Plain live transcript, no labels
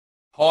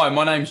Hi,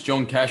 my name's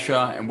John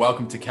Casher, and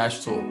welcome to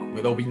Cash Talk, where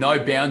there'll be no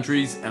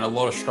boundaries and a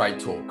lot of straight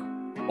talk.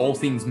 All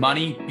things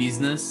money,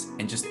 business,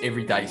 and just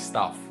everyday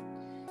stuff.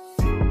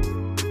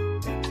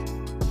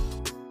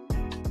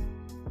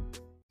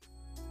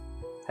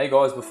 Hey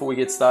guys, before we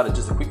get started,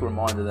 just a quick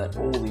reminder that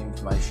all the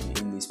information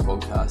in this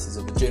podcast is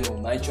of a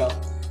general nature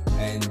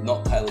and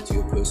not tailored to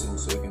your personal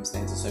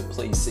circumstances. So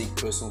please seek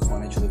personal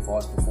financial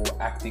advice before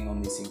acting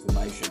on this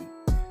information.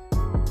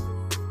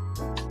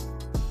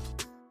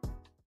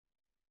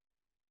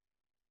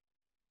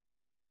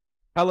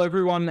 Hello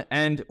everyone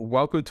and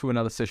welcome to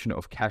another session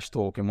of Cash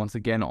Talk, and once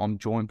again I'm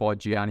joined by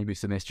Gianni with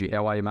some SG.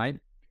 How are you,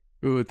 mate?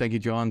 Good, thank you,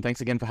 John. Thanks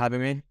again for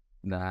having me.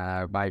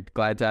 Nah, mate,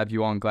 glad to have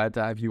you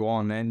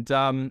on.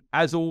 And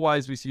as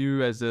always with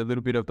you as a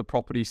little bit of the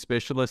property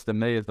specialist and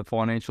me as the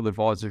financial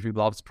advisor who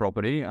loves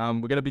property, we're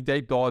going to be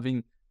deep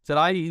diving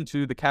today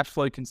into the cash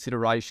flow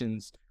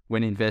considerations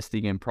when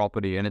investing in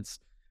property. And it's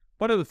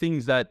one of the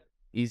things that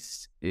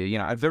is,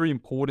 a very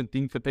important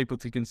thing for people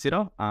to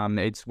consider.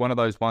 It's one of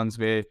those ones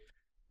where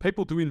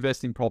people do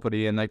invest in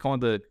property and they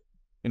kind of,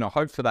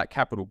 hope for that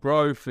capital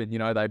growth, and,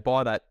 they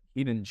buy that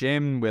hidden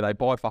gem where they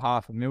buy for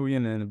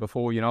 $500,000 and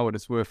before you know it,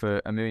 it's worth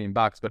 $1 million.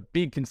 But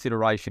big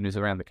consideration is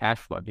around the cash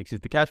flow, because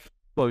the cash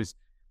flows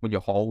when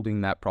you're holding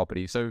that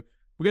property. So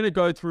we're going to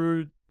go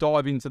through,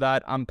 dive into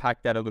that,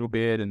 unpack that a little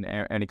bit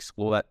and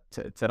explore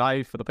that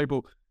today. For the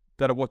people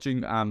that are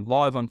watching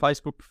live on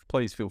Facebook,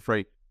 please feel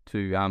free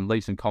to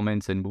leave some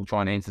comments and we'll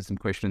try and answer some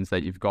questions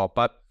that you've got.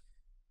 But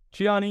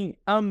Gianni,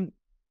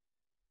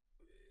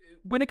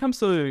 when it comes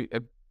to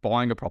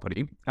buying a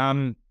property,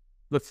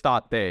 let's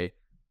start there.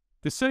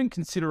 There's certain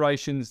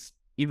considerations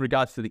in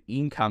regards to the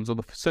incomes, or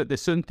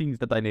there's certain things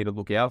that they need to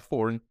look out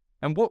for,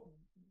 and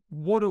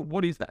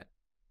what is that?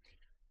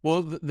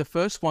 Well, the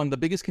first one, the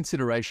biggest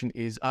consideration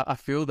is I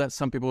feel that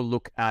some people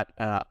look at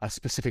a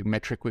specific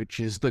metric, which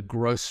is the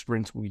gross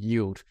rental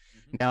yield.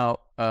 Mm-hmm.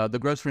 Now, the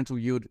gross rental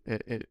yield,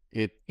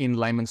 it in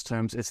layman's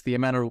terms, it's the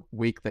amount of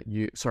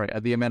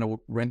the amount of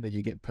rent that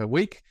you get per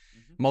week,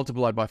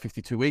 multiplied by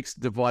 52 weeks,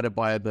 divided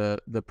by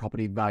the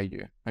property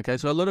value. Okay,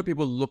 so a lot of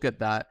people look at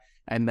that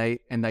and they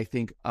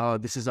think, oh,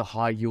 this is a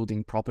high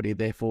yielding property,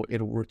 therefore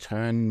it'll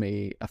return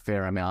me a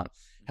fair amount.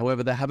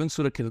 However, they haven't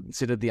sort of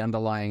considered the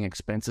underlying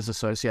expenses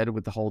associated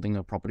with the holding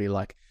of property,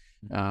 like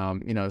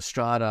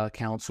strata,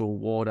 council,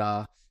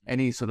 water,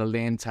 any sort of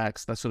land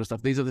tax, that sort of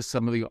stuff. These are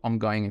some of the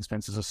ongoing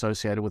expenses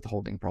associated with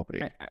holding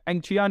property.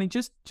 And Gianni,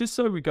 just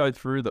so we go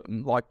through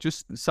them, like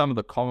just some of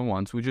the common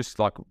ones, we just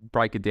like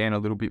break it down a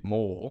little bit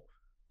more.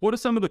 What are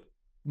some of the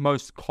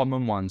most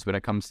common ones when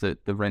it comes to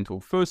the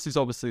rental? First is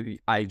obviously the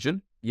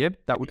agent. Yep,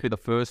 that would be the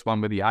first one,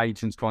 where the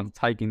agent's trying to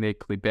taking their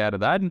clip out of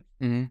that.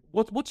 And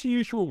what's the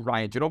usual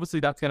range? And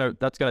obviously that's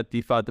gonna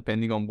differ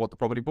depending on what the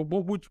property. But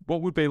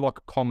what would be like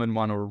a common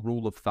one or a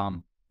rule of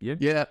thumb?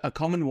 Yeah, a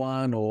common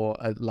one, or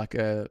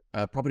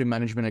a property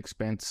management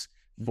expense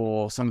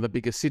for some of the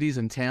bigger cities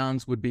and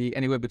towns would be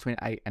anywhere between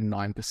 8 and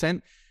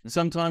 9%.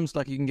 Sometimes,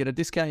 like, you can get a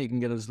discount, you can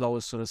get as low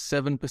as sort of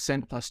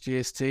 7% plus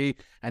GST,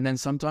 and then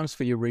sometimes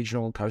for your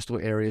regional and coastal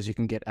areas, you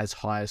can get as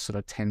high as sort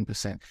of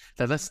 10%.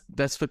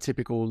 That's for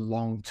typical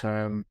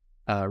long-term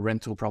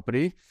rental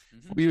property.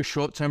 For your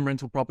short-term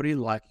rental property,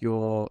 like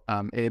your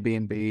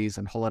Airbnbs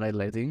and holiday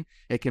letting,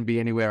 it can be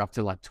anywhere up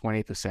to like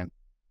 20%.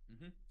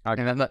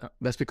 Okay. And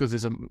that's because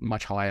there's a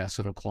much higher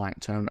sort of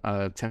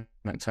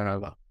tenant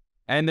turnover.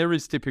 And there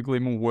is typically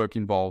more work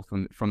involved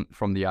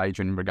from the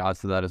agent in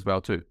regards to that as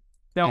well too.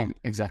 Now,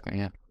 exactly,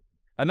 yeah.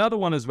 Another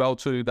one as well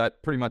too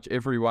that pretty much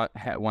everyone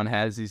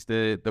has is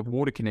the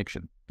water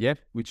connection, yeah,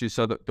 which is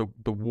so that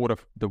the water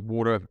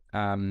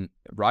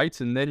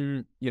rates, and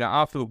then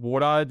after the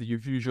water,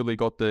 you've usually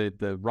got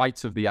the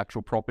rates of the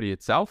actual property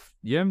itself,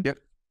 yeah. Yep.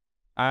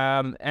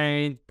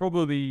 And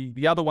probably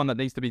the other one that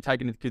needs to be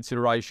taken into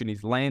consideration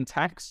is land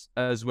tax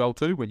as well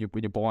too when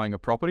you're buying a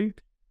property.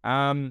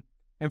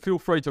 And feel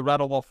free to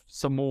rattle off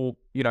some more,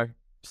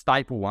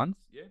 staple ones.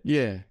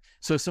 Yeah.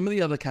 So some of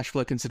the other cash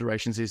flow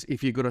considerations is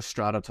if you've got a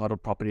strata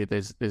titled property,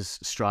 there's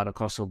strata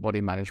costs or body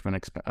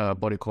management,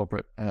 body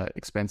corporate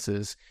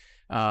expenses.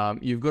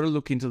 You've got to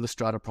look into the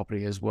strata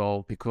property as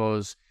well,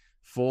 because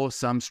for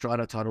some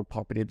strata titled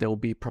property, there will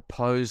be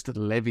proposed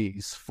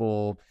levies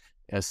for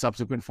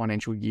subsequent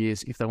financial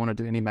years if they want to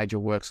do any major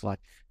works, like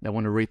they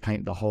want to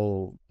repaint the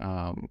whole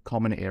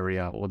common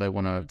area, or they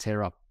want to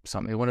tear up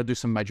something, they want to do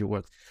some major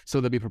work. So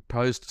there'll be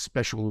proposed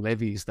special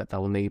levies that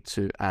they'll need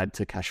to add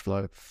to cash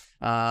flow.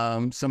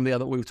 Some of the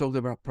other, we've talked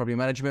about property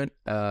management,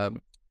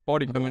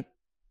 body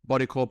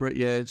corporate,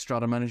 yeah,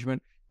 strata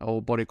management or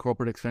body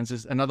corporate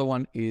expenses. Another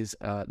one is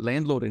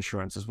landlord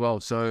insurance as well.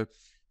 So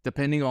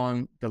depending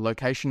on the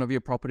location of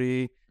your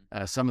property,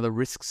 some of the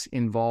risks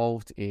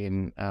involved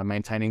in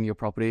maintaining your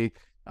property,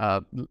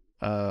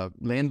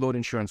 landlord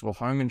insurance or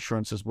home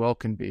insurance as well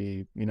can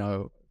be,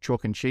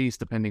 chalk and cheese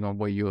depending on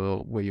where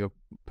you're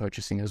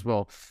purchasing as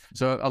well.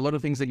 So a lot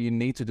of things that you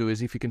need to do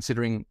is, if you're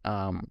considering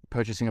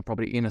purchasing a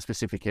property in a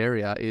specific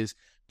area, is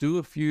do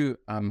a few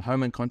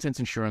home and contents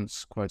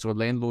insurance quotes or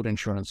landlord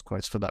insurance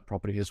quotes for that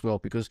property as well,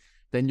 because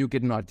then you'll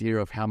get an idea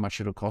of how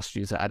much it'll cost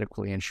you to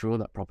adequately insure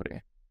that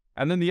property.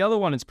 And then the other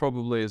one is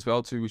probably as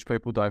well too, which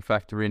people don't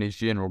factor in, is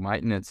general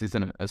maintenance,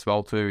 isn't it? As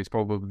well too, is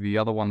probably the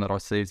other one that I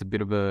see is a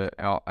bit of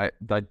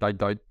they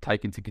don't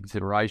take into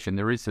consideration.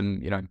 There is some,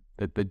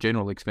 the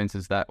general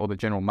expenses or the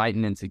general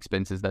maintenance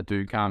expenses that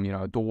do come,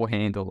 a door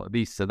handle,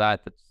 this or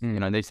that,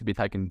 needs to be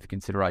taken into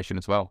consideration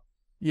as well.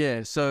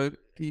 Yeah. So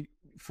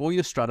for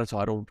your strata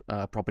titled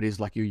properties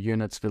like your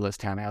units, villas,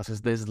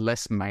 townhouses, there's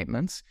less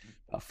maintenance.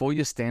 For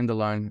your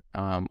standalone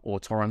or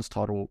Torrens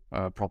title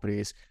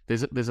properties,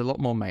 there's a lot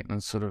more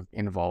maintenance sort of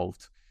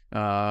involved.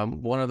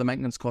 One of the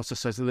maintenance costs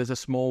associated, there's a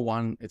small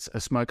one, it's a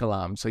smoke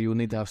alarm. So you'll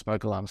need to have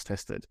smoke alarms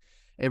tested.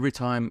 Every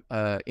time,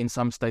 in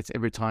some states,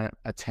 every time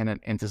a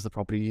tenant enters the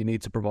property, you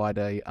need to provide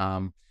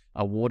a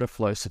water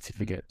flow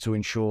certificate to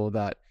ensure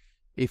that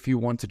if you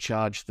want to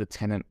charge the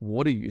tenant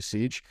water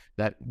usage,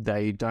 that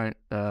they don't,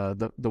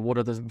 the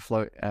water doesn't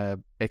flow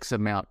X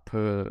amount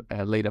per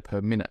litre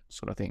per minute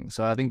sort of thing.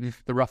 So I think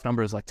the rough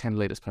number is like 10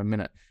 litres per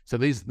minute. So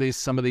these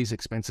some of these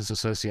expenses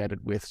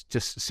associated with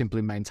just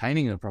simply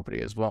maintaining a property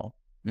as well.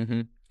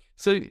 Mm-hmm.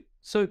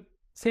 So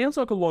sounds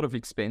like a lot of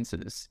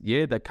expenses,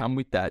 that come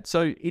with that.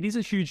 So it is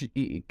a huge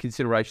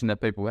consideration that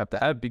people have to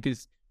have,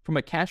 because from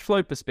a cash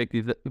flow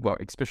perspective,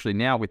 especially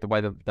now with the way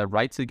the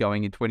rates are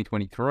going in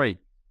 2023,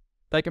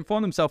 they can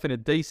find themselves in a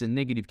decent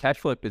negative cash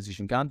flow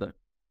position, can't they?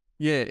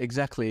 Yeah,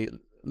 exactly.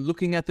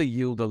 Looking at the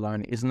yield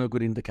alone isn't a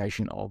good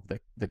indication of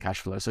the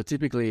cash flow. So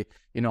typically,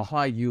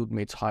 high yield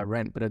means high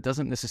rent, but it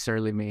doesn't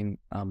necessarily mean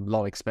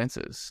low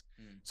expenses.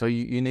 So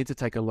you need to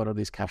take a lot of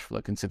these cash flow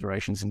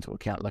considerations into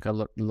account, like a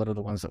lot of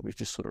the ones that we've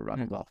just sort of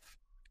rattled off.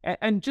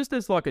 And just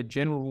as like a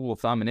general rule of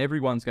thumb, and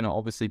everyone's going to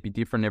obviously be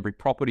different, every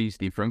property is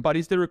different, but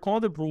is there a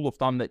kind of rule of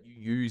thumb that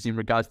you use in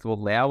regards to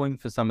allowing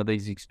for some of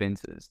these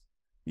expenses?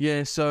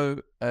 Yeah,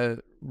 so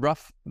the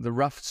rough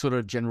sort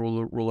of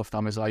general rule of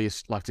thumb is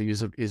like to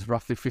use is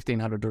roughly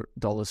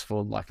 $1,500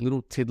 for like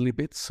little tiddly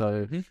bits.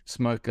 So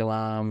smoke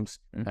alarms,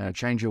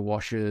 change your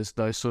washers,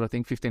 those sort of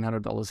things,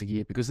 $1,500 a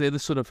year, because they're the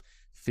sort of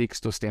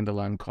fixed or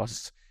standalone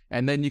costs.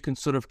 And then you can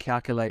sort of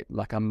calculate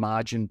like a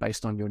margin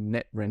based on your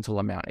net rental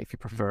amount if you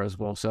prefer as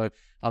well. So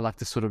I like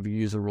to sort of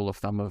use a rule of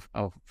thumb of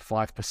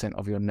 5%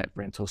 of your net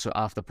rental. So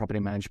after property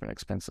management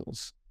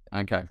expenses.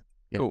 Okay,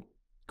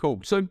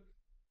 cool. So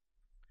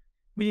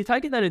when you're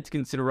taking that into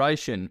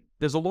consideration,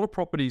 there's a lot of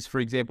properties, for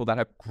example, that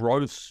have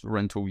gross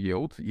rental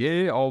yield, of 2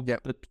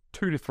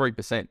 to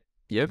 3%.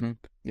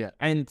 Yeah.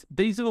 And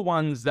these are the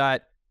ones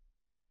that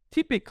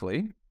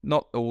typically,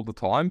 not all the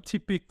time,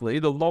 typically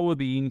the lower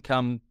the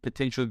income,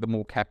 potentially the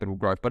more capital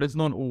growth, but it's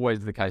not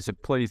always the case. So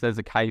please, there's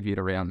a caveat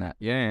around that.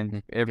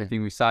 And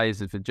everything we say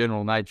is of a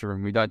general nature,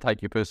 and we don't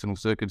take your personal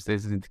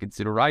circumstances into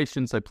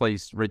consideration. So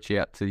please reach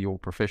out to your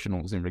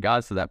professionals in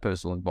regards to that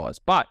personal advice.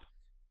 But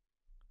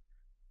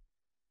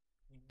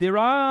there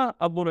are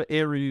a lot of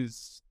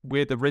areas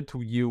where the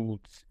rental yield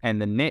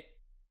and the net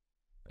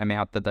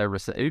amount that they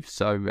receive,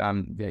 so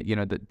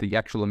the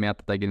actual amount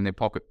that they get in their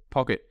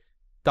pocket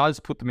does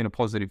put them in a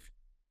positive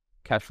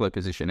cash flow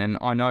position. And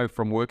I know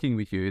from working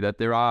with you that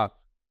there are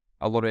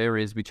a lot of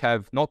areas which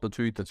have not the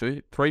 2 to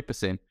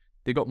 3%.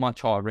 They've got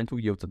much higher rental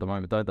yields at the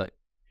moment, don't they?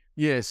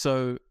 Yeah,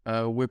 so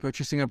we're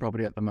purchasing a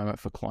property at the moment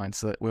for clients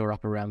that we're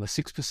up around the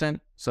 6%.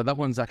 So that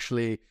one's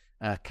actually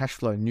cash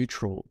flow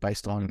neutral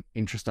based on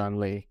interest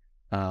only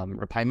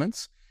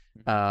repayments,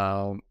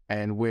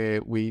 and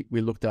where we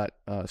looked at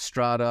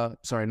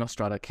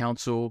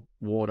council,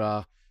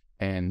 water,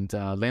 and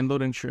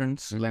landlord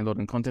insurance, landlord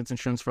and contents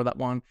insurance for that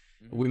one.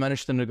 We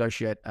managed to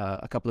negotiate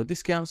a couple of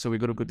discounts, so we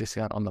got a good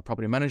discount on the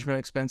property management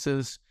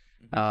expenses,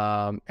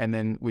 and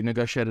then we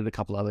negotiated a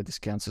couple other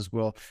discounts as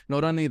well.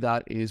 Not only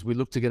that, is we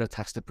looked to get a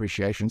tax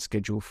depreciation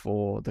schedule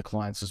for the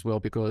clients as well,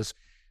 because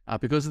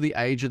of the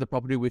age of the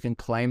property, we can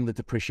claim the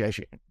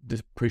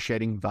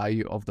depreciating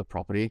value of the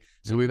property.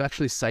 So we've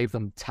actually saved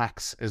them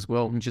tax as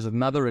well, which is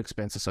another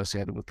expense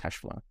associated with cash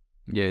flow.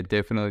 Yeah,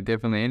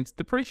 definitely. And it's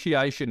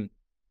depreciation.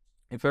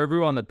 And for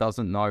everyone that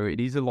doesn't know,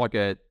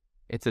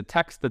 it's a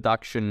tax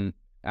deduction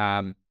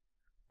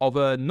of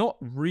a not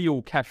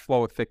real cash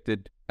flow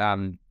affected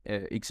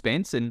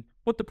expense. And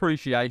what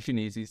depreciation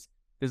is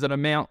there's an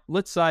amount,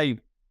 let's say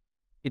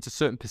it's a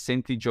certain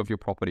percentage of your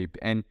property.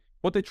 And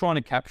what they're trying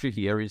to capture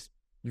here is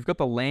you've got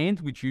the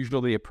land, which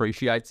usually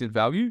appreciates in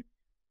value,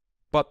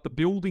 but the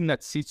building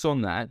that sits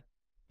on that,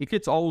 it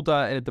gets older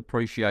and it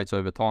depreciates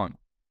over time.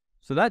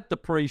 So that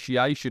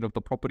depreciation of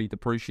the property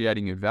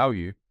depreciating in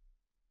value,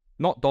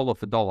 not dollar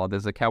for dollar,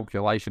 there's a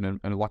calculation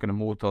and like an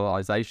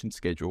amortization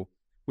schedule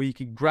where you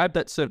can grab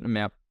that certain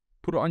amount,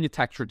 put it on your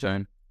tax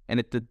return, and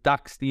it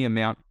deducts the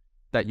amount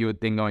that you're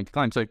then going to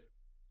claim. So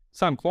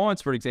some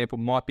clients, for example,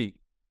 might be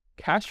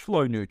cash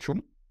flow neutral,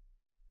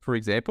 for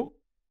example,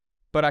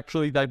 but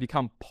actually they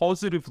become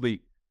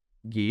positively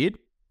geared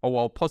or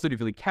will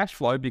positively cash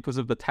flow because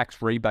of the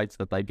tax rebates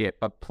that they get.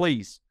 But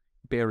please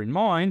bear in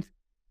mind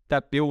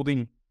that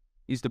building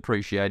is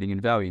depreciating in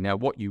value. Now,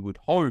 what you would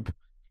hope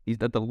is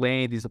that the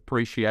land is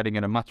appreciating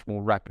at a much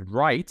more rapid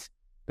rate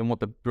than what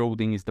the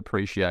building is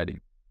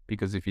depreciating.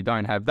 Because if you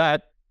don't have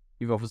that,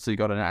 you've obviously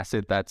got an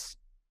asset that's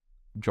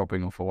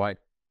dropping off away.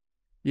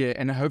 Yeah,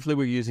 and hopefully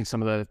we're using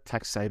some of the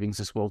tax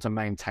savings as well to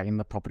maintain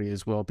the property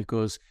as well,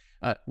 because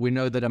we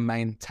know that a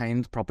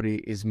maintained property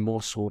is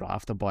more sought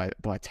after by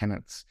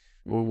tenants.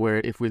 Where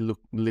if we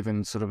live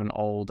in sort of an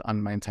old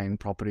unmaintained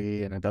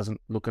property and it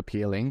doesn't look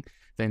appealing,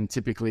 then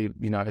typically,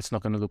 it's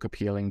not going to look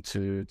appealing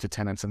to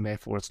tenants, and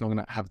therefore it's not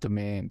going to have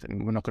demand,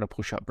 and we're not going to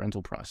push up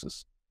rental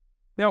prices.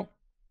 Now,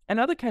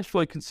 another cash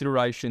flow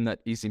consideration that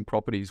is in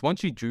properties,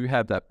 once you do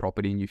have that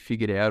property and you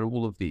figured out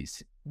all of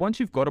this, once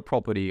you've got a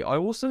property, I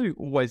also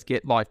always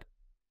get like,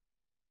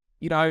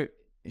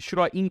 should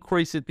I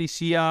increase it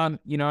this year?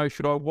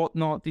 Should I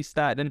whatnot, this,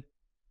 that? And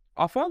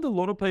I find a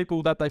lot of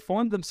people that they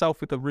find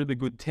themselves with a really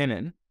good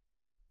tenant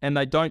and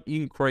they don't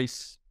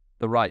increase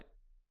the rate,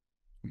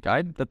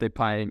 okay, that they're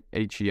paying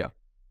each year.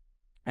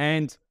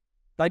 And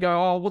they go,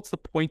 oh, what's the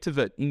point of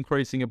it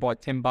increasing it by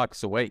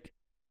 $10 a week?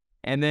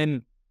 And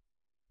then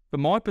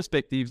from my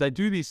perspective, they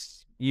do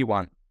this year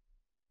 1,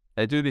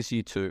 they do this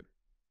year 2,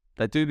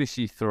 they do this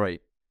year 3.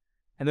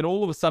 And then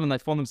all of a sudden they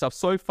find themselves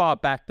so far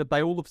back that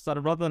they all of a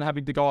sudden, rather than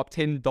having to go up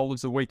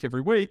 $10 a week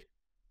every week,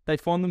 they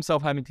find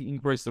themselves having to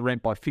increase the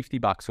rent by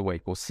 $50 a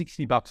week or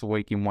 $60 a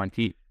week in one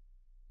hit.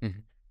 Mm-hmm.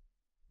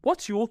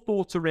 What's your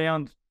thoughts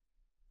around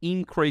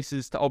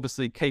increases to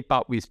obviously keep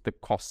up with the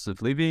costs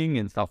of living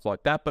and stuff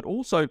like that, but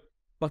also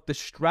like the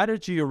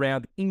strategy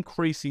around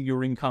increasing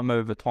your income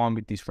over time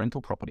with this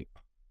rental property?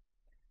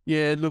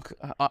 Yeah, look,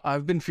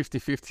 I've been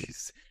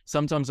 50-50.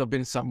 Sometimes I've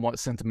been somewhat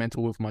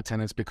sentimental with my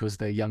tenants because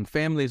they're young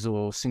families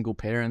or single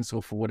parents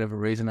or for whatever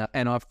reason.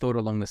 And I've thought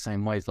along the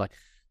same ways, like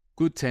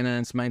good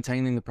tenants,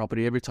 maintaining the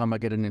property. Every time I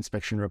get an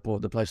inspection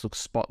report, the place looks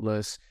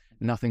spotless,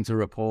 nothing to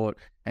report.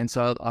 And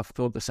so I've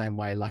thought the same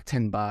way, like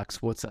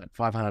 $10, what's that,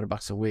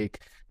 $500 a week?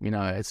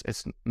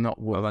 It's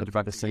not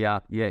worth it.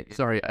 Yeah.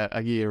 Sorry,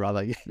 a year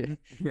rather. Yeah.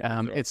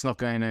 It's not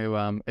going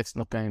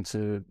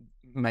to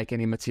make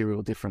any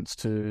material difference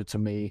to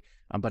me,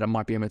 but it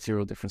might be a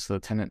material difference to the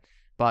tenant.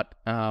 But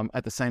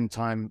at the same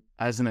time,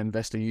 as an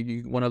investor,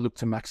 you want to look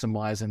to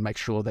maximize and make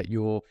sure that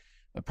your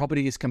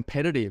property is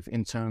competitive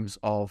in terms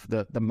of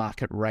the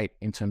market rate,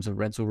 in terms of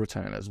rental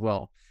return as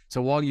well.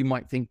 So while you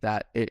might think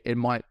that it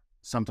might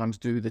sometimes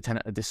do the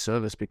tenant a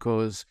disservice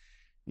because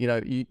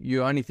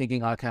you're only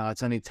thinking, okay,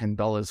 it's only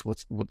 $10.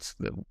 What's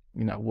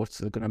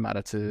going to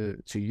matter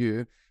to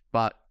you?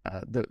 But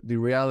the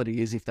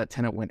reality is, if that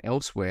tenant went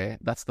elsewhere,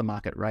 that's the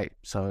market rate.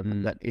 So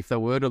that if they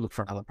were to look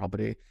for another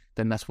property,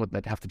 then that's what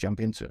they'd have to jump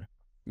into.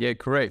 Yeah,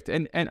 correct.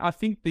 And I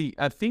think the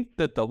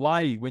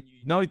delay, when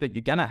you know that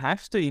you're gonna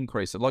have to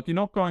increase it, like you're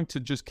not going to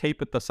just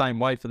keep it the same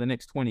way for the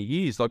next 20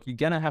 years. Like you're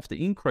gonna have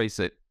to increase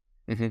it.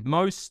 Mm-hmm.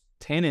 Most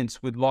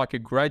tenants would like a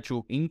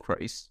gradual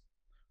increase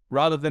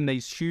rather than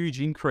these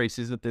huge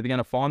increases that they're going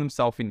to find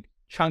themselves in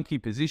chunky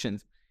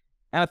positions.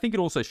 And I think it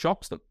also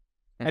shocks them.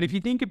 And if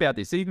you think about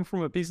this, even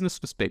from a business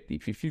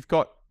perspective, if you've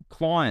got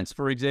clients,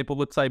 for example,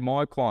 let's say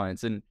my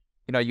clients, and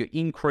you're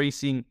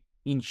increasing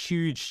in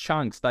huge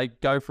chunks, they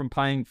go from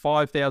paying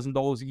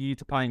 $5,000 a year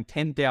to paying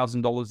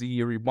 $10,000 a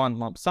year in one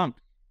lump sum.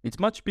 It's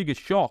much bigger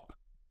shock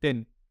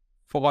than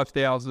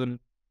 5,000,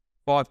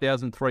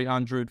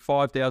 5,300,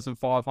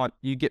 5,500.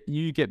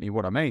 You get me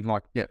what I mean?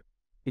 Like, yeah,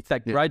 it's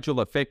that gradual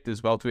effect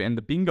as well to end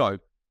the bingo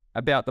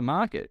about the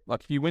market.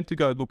 Like if you went to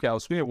go look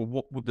elsewhere, well,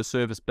 what would the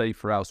service be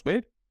for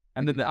elsewhere?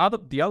 And then the other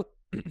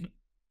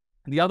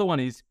one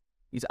is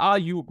are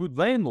you a good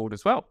landlord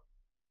as well?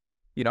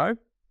 A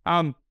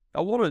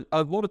lot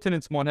of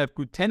tenants might have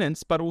good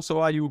tenants, but also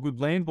are you a good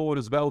landlord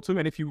as well too?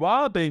 And if you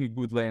are being a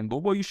good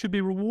landlord, well, you should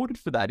be rewarded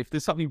for that. If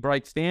there's something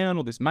breaks down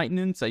or there's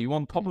maintenance, are you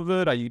on top of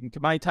it? Are you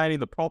maintaining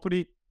the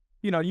property?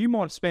 You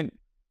might have spent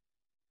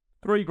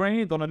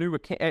 $3,000 on a new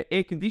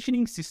air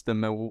conditioning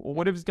system or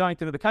whatever's going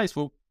to be the case.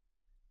 Well,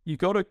 you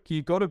got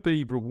to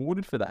be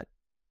rewarded for that.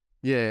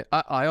 Yeah,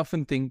 I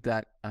often think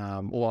that,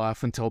 or I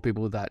often tell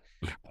people that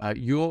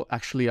you're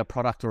actually a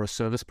product or a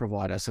service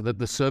provider, so that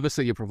the service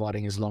that you're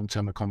providing is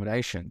long-term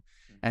accommodation,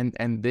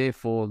 and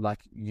therefore, like,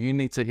 you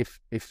need to,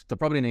 if the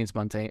property needs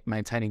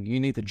maintaining, you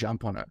need to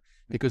jump on it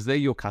because they're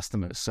your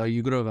customers. So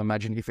you got to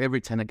imagine if every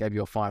tenant gave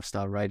you a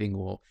 5-star rating,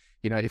 or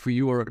if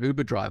you were an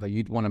Uber driver,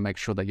 you'd want to make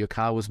sure that your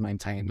car was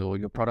maintained or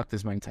your product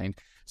is maintained.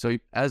 So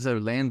as a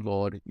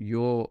landlord,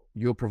 you're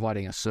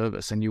providing a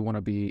service, and you want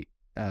to be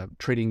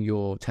treating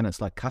your tenants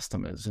like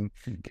customers and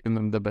giving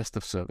them the best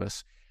of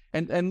service.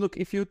 And look,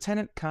 if your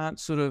tenant can't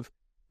sort of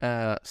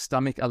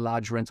stomach a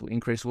large rental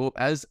increase, well,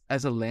 as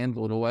a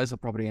landlord or as a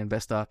property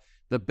investor,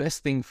 the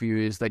best thing for you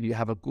is that you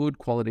have a good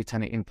quality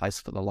tenant in place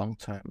for the long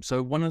term.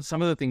 So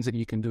some of the things that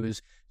you can do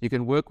is you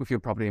can work with your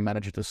property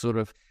manager to sort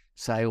of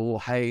say, well,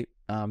 hey,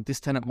 this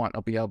tenant might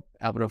not be able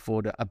to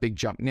afford a big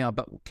jump now,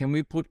 but can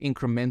we put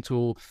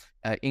incremental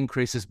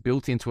increases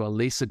built into a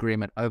lease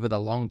agreement over the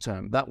long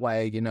term? That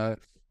way,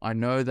 I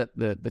know that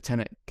the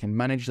tenant can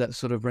manage that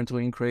sort of rental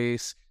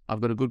increase. I've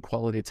got a good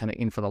quality tenant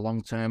in for the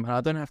long term, and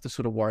I don't have to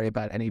sort of worry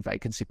about any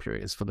vacancy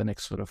periods for the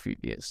next sort of few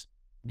years.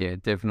 Yeah,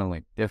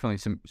 definitely.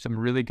 Some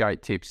really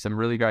great tips.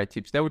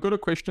 Now we've got a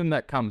question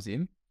that comes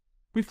in.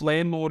 With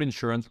landlord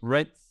insurance,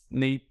 rents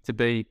need to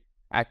be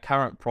at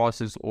current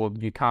prices or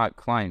you can't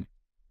claim.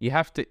 You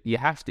have to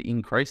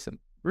increase them.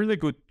 Really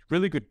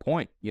good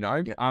point.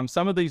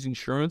 Some of these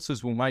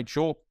insurances will make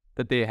sure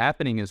that they're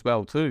happening as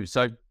well too.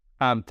 So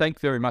thank you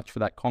very much for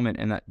that comment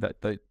and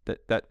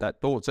that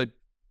thought. So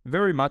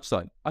very much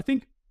so. I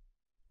think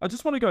I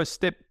just want to go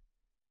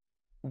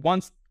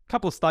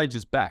couple of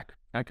stages back.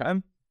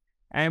 Okay.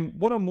 And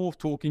what I'm more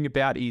talking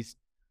about is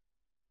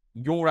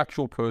your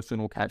actual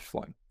personal cash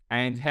flow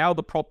and how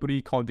the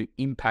property kind of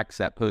impacts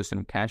that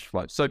personal cash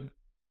flow. So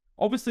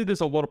obviously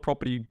there's a lot of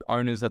property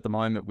owners at the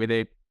moment where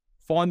they're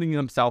finding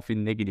themselves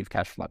in negative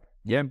cash flow.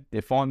 Yeah,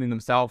 they're finding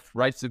themselves,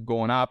 rates have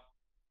gone up,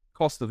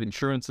 cost of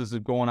insurances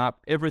have gone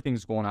up,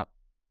 everything's gone up.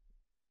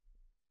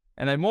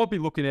 And they might be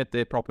looking at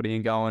their property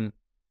and going,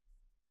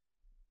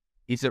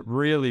 is it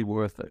really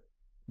worth it?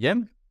 Yeah?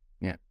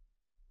 Yeah.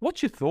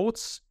 What's your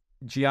thoughts,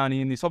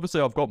 Gianni, in this?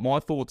 Obviously, I've got my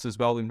thoughts as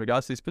well in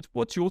regards to this, but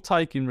what's your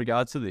take in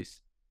regards to this?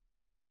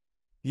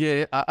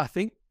 Yeah, I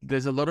think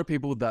there's a lot of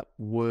people that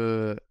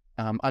were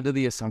under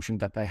the assumption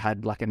that they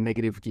had like a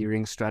negative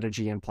gearing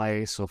strategy in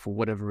place, or for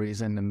whatever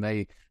reason, and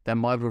they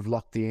might have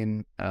locked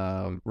in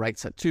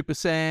rates at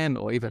 2%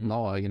 or even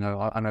lower.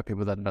 I know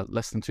people that are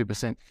less than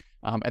 2%,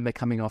 and they're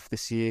coming off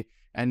this year,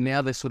 and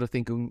now they're sort of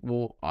thinking,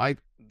 well,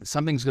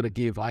 something's got to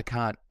give. I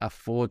can't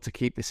afford to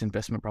keep this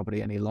investment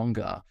property any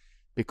longer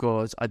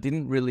because I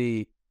didn't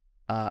really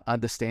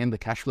understand the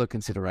cash flow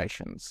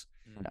considerations.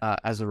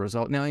 As a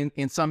result. Now,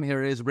 in some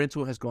areas,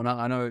 rental has gone up.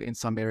 I know in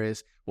some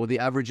areas, the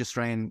average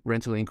Australian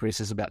rental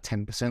increase is about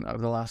 10% over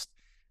the last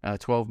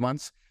 12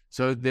 months.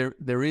 So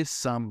there is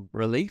some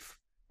relief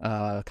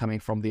coming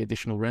from the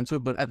additional rental,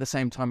 but at the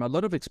same time, a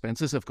lot of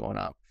expenses have gone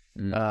up.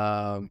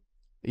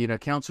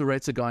 Council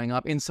rates are going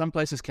up. In some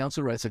places,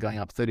 council rates are going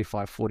up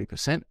 35,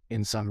 40%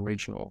 in some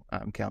regional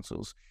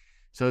councils.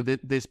 So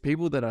there's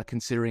people that are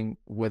considering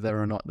whether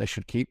or not they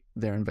should keep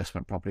their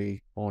investment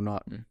property or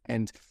not.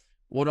 And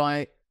what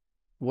I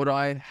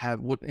have,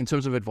 in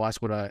terms of advice,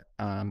 what I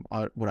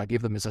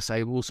give them is I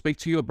say, well, speak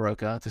to your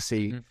broker to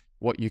see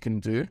what you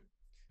can do.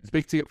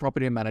 Speak to your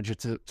property manager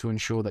to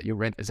ensure that your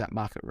rent is at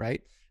market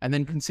rate, and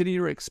then consider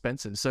your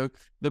expenses. So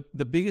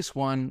the biggest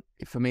one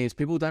for me is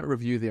people don't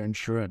review their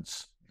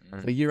insurance.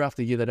 So year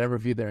after year, they don't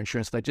review their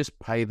insurance. They just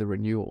pay the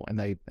renewal and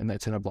they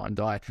turn a blind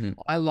eye.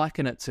 I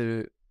liken it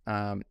to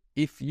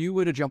if you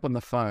were to jump on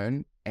the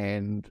phone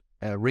and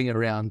ring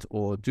around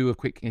or do a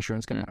quick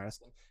insurance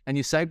comparison, and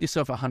you saved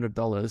yourself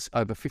 $100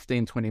 over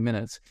 15, 20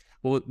 minutes,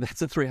 well,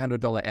 that's a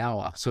 $300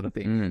 hour sort of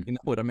thing. You know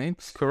what I mean?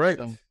 Correct.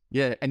 So,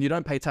 yeah, and you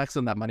don't pay tax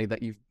on that money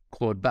that you've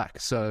clawed back.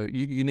 So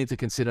you need to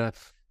consider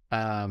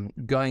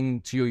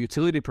going to your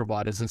utility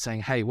providers and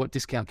saying, hey, what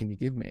discount can you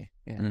give me?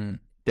 Yeah.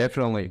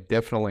 Definitely.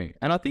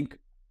 And I think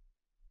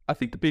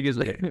the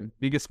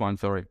biggest one,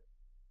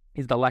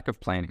 is the lack of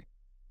planning.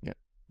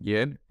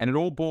 Yeah. And it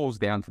all boils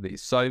down to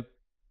this. So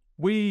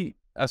we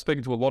are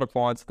speaking to a lot of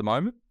clients at the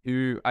moment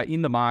who are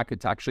in the market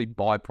to actually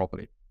buy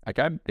property.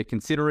 Okay. They're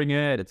considering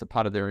it. It's a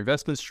part of their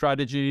investment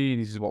strategy.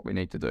 This is what we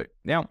need to do.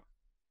 Now,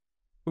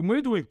 when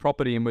we're doing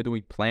property and we're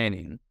doing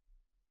planning,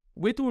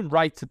 we're doing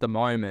rates at the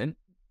moment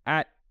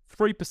at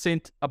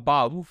 3%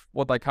 above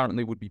what they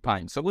currently would be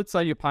paying. So let's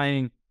say you're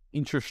paying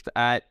interest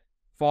at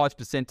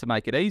 5% to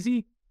make it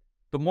easy.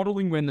 The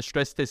modeling when the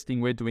stress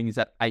testing we're doing is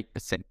at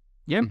 8%.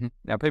 Yeah.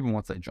 Now people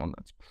might say, John,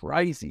 that's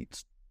crazy.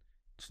 It's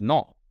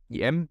not.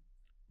 Yeah.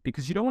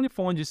 Because you don't want to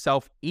find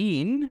yourself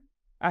in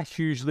a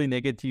hugely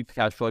negative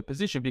cash flow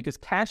position, because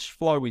cash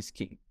flow is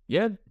king.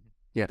 Yeah.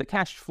 The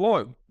cash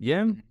flow.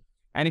 Yeah.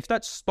 And if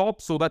that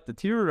stops or that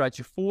deteriorates,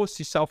 you force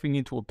yourself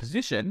into a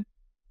position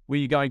where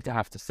you're going to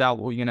have to sell,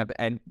 or you're going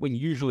to, and when you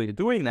usually are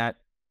doing that,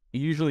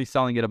 you're usually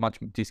selling at a much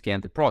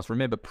discounted price.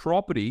 Remember,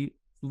 property,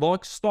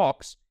 like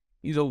stocks,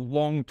 is a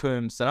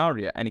long-term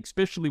scenario. And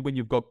especially when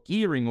you've got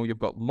gearing or you've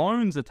got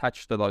loans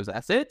attached to those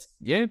assets,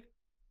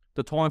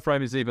 the time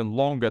frame is even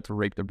longer to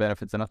reap the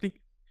benefits. And I think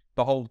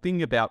the whole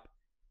thing about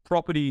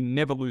property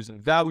never losing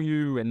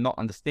value and not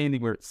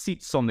understanding where it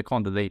sits on the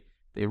kind of the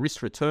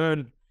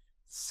risk-return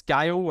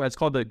scale has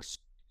kind of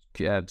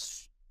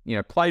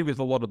played with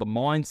a lot of the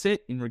mindset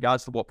in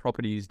regards to what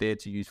property is there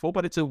to use for.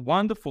 But it's a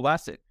wonderful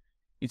asset.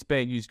 It's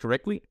being used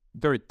correctly,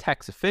 very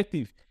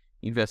tax-effective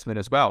investment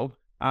as well.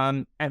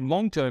 And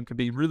long-term can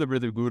be really,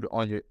 really good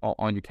on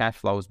your cash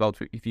flow as well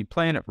too, if you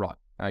plan it right.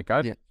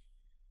 Okay. Yeah.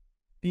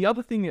 The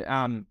other thing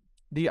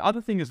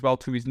as well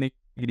too is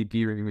negative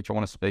gearing, which I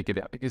want to speak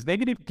about, because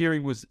negative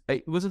gearing was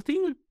a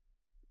thing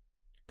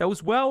that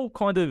was well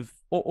kind of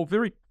or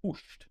very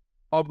pushed.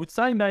 I would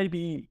say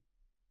maybe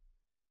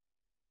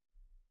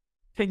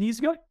 10 years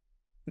ago.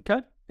 Okay.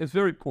 It was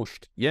very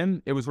pushed. Yeah.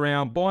 It was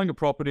around buying a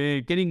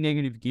property, getting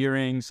negative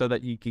gearing so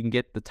that you can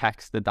get the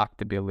tax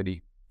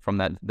deductibility from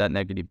that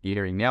negative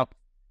gearing. Now,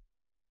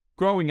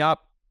 growing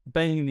up,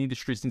 being in the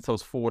industry since I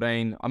was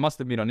 14, I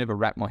must admit I never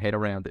wrapped my head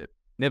around it.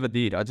 Never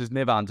did. I just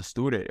never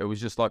understood it. It was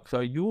just like,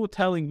 so you're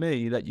telling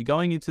me that you're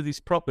going into this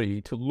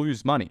property to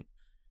lose money.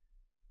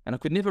 And I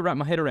could never wrap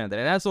my head around it.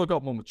 And as I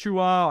got more mature,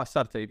 I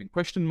started to even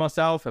question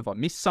myself. If I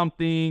missed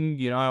something,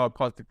 I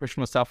started to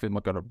question myself, if I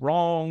got it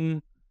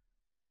wrong.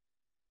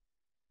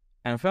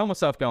 And I found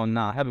myself going,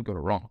 nah, I haven't got it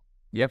wrong.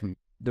 Yep.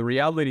 The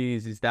reality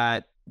is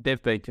that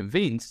they've been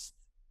convinced.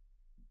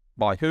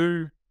 By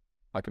who?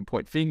 I can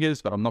point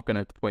fingers, but I'm not going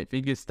to point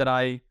fingers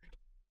today.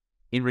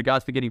 In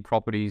regards to getting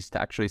properties to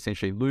actually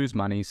essentially lose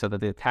money so that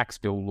their tax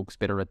bill looks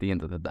better at the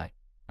end of the day.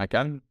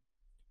 Okay?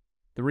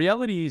 The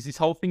reality is this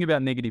whole thing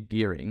about negative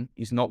gearing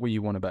is not where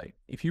you want to be.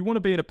 If you want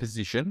to be in a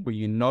position where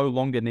you no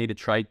longer need to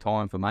trade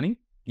time for money,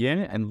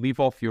 and live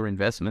off your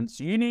investments,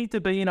 you need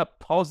to be in a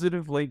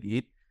positively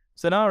geared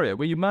scenario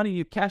where your money,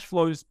 your cash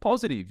flow is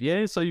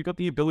positive, so you've got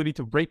the ability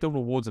to reap the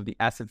rewards of the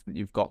assets that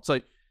you've got. So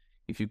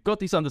if you've got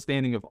this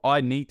understanding of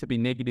I need to be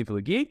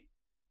negatively geared,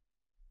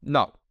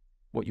 no.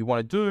 What you want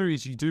to do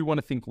is you do want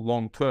to think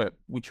long term,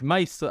 which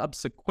may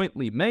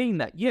subsequently mean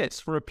that, yes,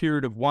 for a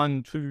period of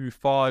 1, 2,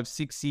 5,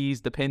 6 years,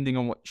 depending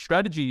on what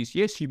strategy is,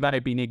 yes, you may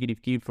be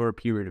negative geared for a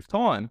period of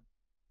time,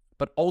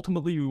 but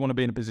ultimately you want to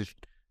be in a position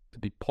to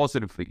be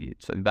positively geared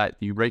so that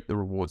you reap the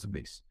rewards of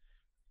this.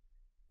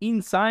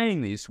 In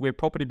saying this, where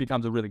property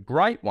becomes a really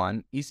great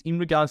one is in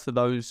regards to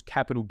those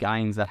capital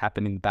gains that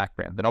happen in the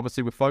background. And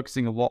obviously we're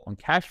focusing a lot on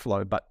cash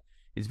flow, but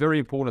it's very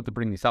important to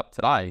bring this up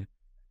today.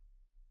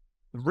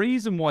 The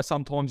reason why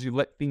sometimes you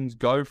let things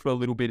go for a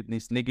little bit in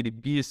this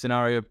negative gear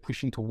scenario,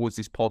 pushing towards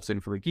this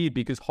positive for a gear,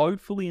 because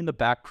hopefully in the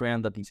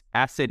background that this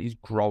asset is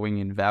growing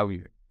in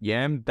value.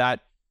 That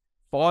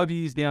 5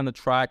 years down the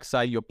track,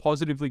 say you're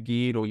positively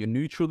geared or you're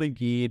neutrally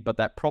geared, but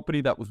that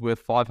property that was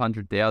worth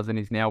 $500,000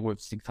 is now worth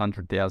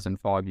 $600,000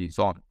 5 years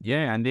on.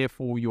 And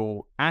therefore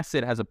your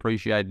asset has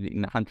appreciated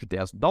in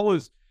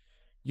 $100,000.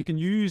 You can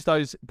use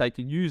they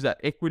can use that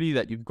equity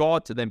that you've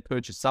got to then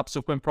purchase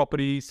subsequent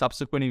properties,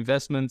 subsequent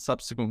investments,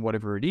 subsequent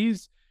whatever it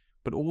is.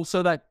 But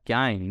also that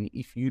gain,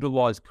 if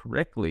utilized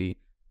correctly,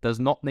 does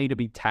not need to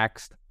be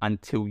taxed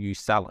until you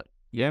sell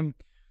it.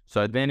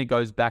 So then it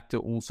goes back to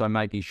also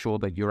making sure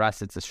that your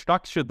assets are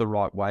structured the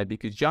right way,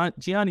 because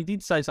Gianni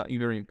did say something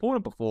very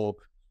important before,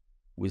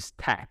 was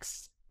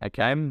tax.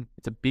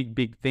 It's a big,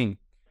 big thing.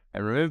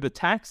 And remember,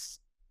 tax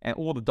and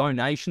all the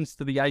donations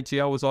to the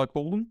ATO, as I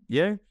call them,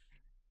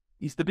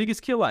 is the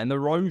biggest killer and the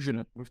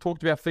erosion. We've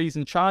talked about fees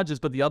and charges,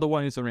 but the other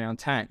one is around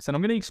tax. And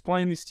I'm going to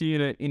explain this to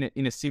you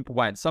in a simple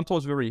way. It's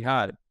sometimes very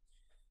hard.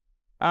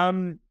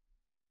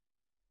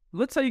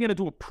 Let's say you're going to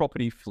do a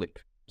property flip.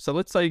 So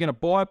let's say you're going to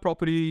buy a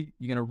property,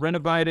 you're going to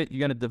renovate it,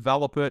 you're going to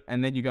develop it,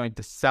 and then you're going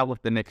to sell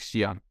it the next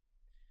year.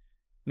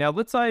 Now,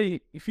 let's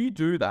say if you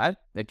do that,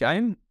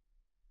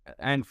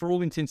 and for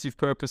all intensive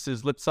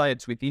purposes, let's say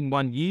it's within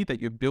 1 year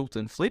that you've built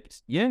and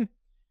flipped,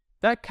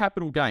 that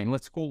capital gain,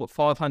 let's call it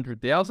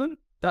 $500,000,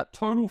 that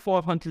total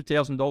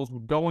 $500,000 will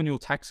go on your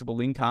taxable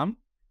income,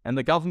 and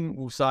the government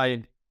will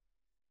say,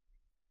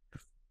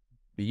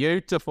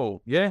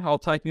 beautiful. I'll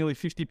take nearly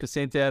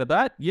 50% out of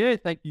that.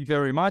 Thank you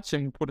very much.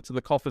 And put it to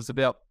the coffers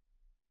about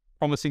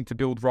promising to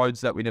build roads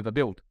that we never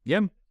built.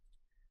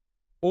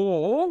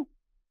 Or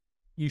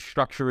you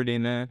structure it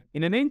in an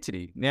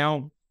entity.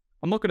 Now,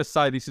 I'm not going to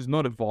say this is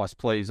not advice,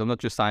 please. I'm not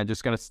just saying,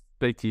 just going to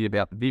speak to you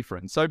about the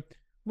difference. So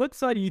let's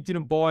say you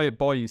didn't buy it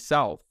by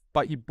yourself,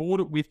 but you bought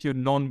it with your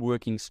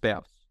non-working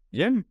spouse.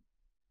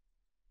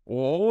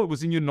 Or it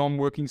was in your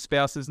non-working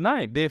spouse's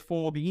name.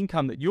 Therefore, the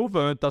income that you've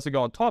earned doesn't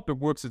go on top. It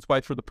works its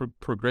way through the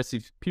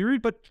progressive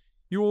period, but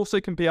you also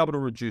can be able to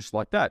reduce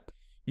like that.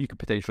 You could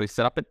potentially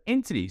set up an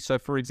entity. So,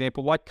 for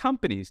example, like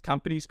companies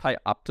pay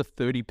up to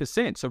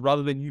 30%. So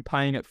rather than you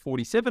paying at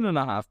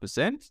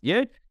 47.5%,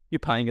 you're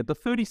paying at the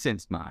 30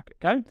 cents mark,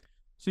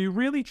 So you're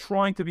really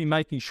trying to be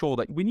making sure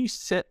that when you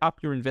set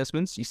up your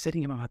investments, you're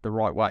setting them up the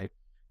right way,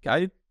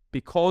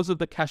 because of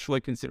the cash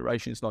flow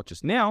considerations, not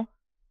just now,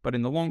 but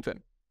in the long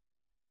term.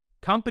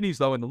 Companies,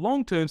 though, in the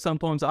long term,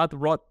 sometimes are the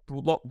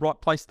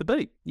right place to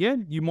be.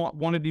 You might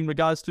want it in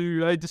regards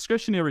to a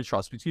discretionary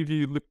trust, which gives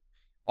you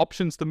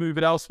options to move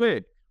it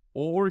elsewhere.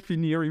 Or if you're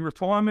nearing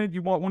retirement,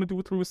 you might want to do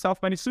it through a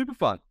self-managed super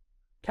fund.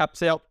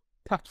 Caps out,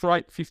 tax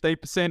rate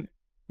 15%.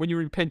 When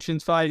you're in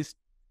pensions phase,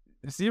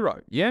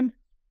 0.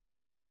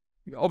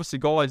 Obviously,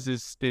 guys,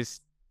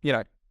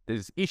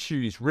 there's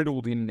issues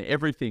riddled in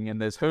everything,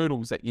 and there's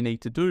hurdles that you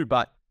need to do.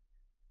 But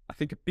I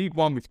think a big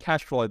one with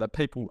cash flow that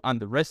people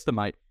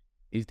underestimate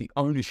is the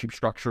ownership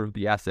structure of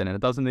the asset. And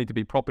it doesn't need to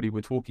be property we're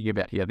talking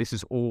about here. This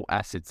is all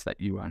assets that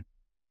you own.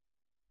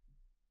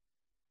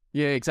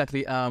 Yeah,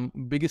 exactly.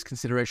 Biggest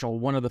consideration, or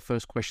one of the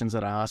first questions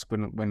that I ask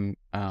when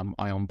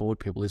I onboard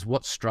people is,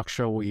 what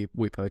structure are we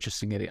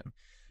purchasing it in?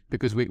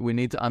 Because we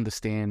need to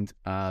understand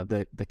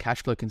the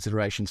cash flow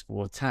considerations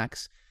for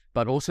tax,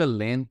 but also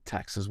land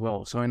tax as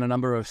well. So in a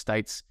number of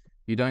states,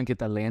 you don't get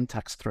the land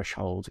tax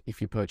threshold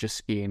if you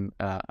purchase in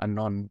a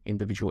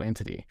non-individual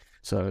entity.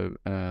 So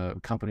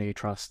company,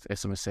 trust,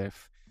 SMSF,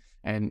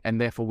 and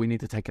therefore we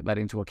need to take that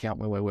into account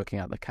when we're working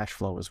out the cash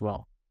flow as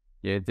well.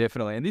 Yeah,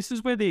 definitely. And this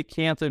is where the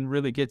accountant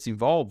really gets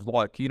involved.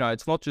 Like,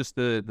 it's not just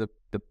the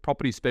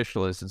property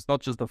specialist. It's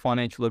not just the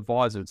financial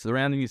advisor. It's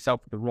surrounding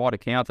yourself with the right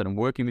accountant and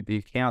working with the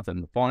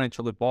accountant, the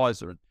financial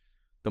advisor, and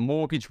the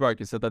mortgage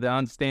broker so that they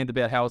understand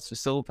about how it's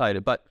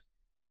facilitated. But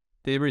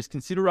there is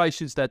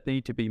considerations that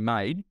need to be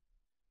made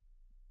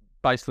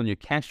based on your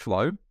cash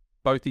flow,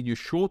 both in your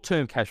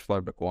short-term cash flow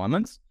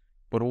requirements,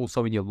 but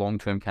also in your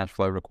long-term cash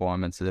flow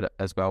requirements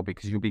as well,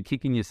 because you'll be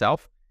kicking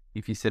yourself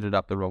if you set it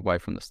up the wrong way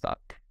from the start.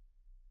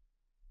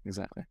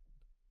 Exactly.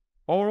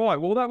 All right.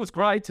 Well, that was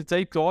great to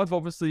deep dive.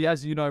 Obviously,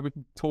 as you know, we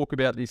can talk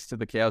about this to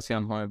the cows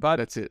come home. But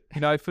That's it.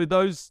 for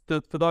those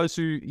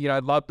who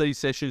love these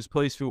sessions,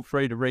 please feel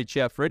free to reach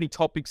out for any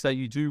topics that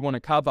you do want to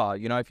cover.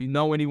 If you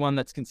know anyone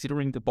that's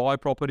considering to buy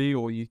property,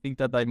 or you think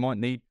that they might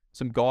need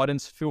some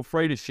guidance, feel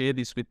free to share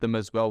this with them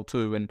as well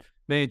too. And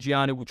me and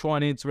Gianni will try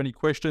and answer any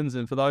questions.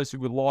 And for those who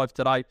were live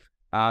today,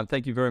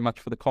 thank you very much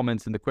for the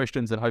comments and the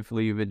questions, and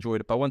hopefully you've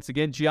enjoyed it. But once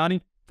again,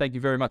 Gianni, thank you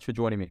very much for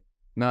joining me.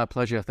 No,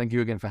 pleasure. Thank you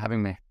again for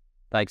having me.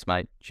 Thanks,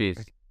 mate. Cheers.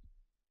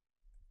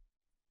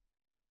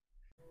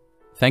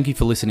 Thank you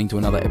for listening to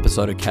another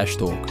episode of Cash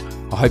Talk.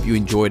 I hope you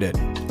enjoyed it.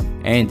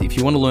 And if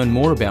you want to learn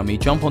more about me,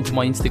 jump onto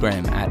my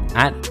Instagram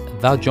at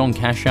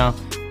thejohncasher,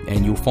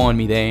 and you'll find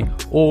me there,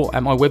 or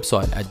at my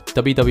website at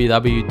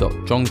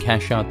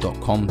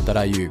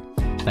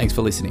www.johncasher.com.au. Thanks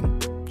for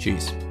listening.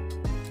 Cheers.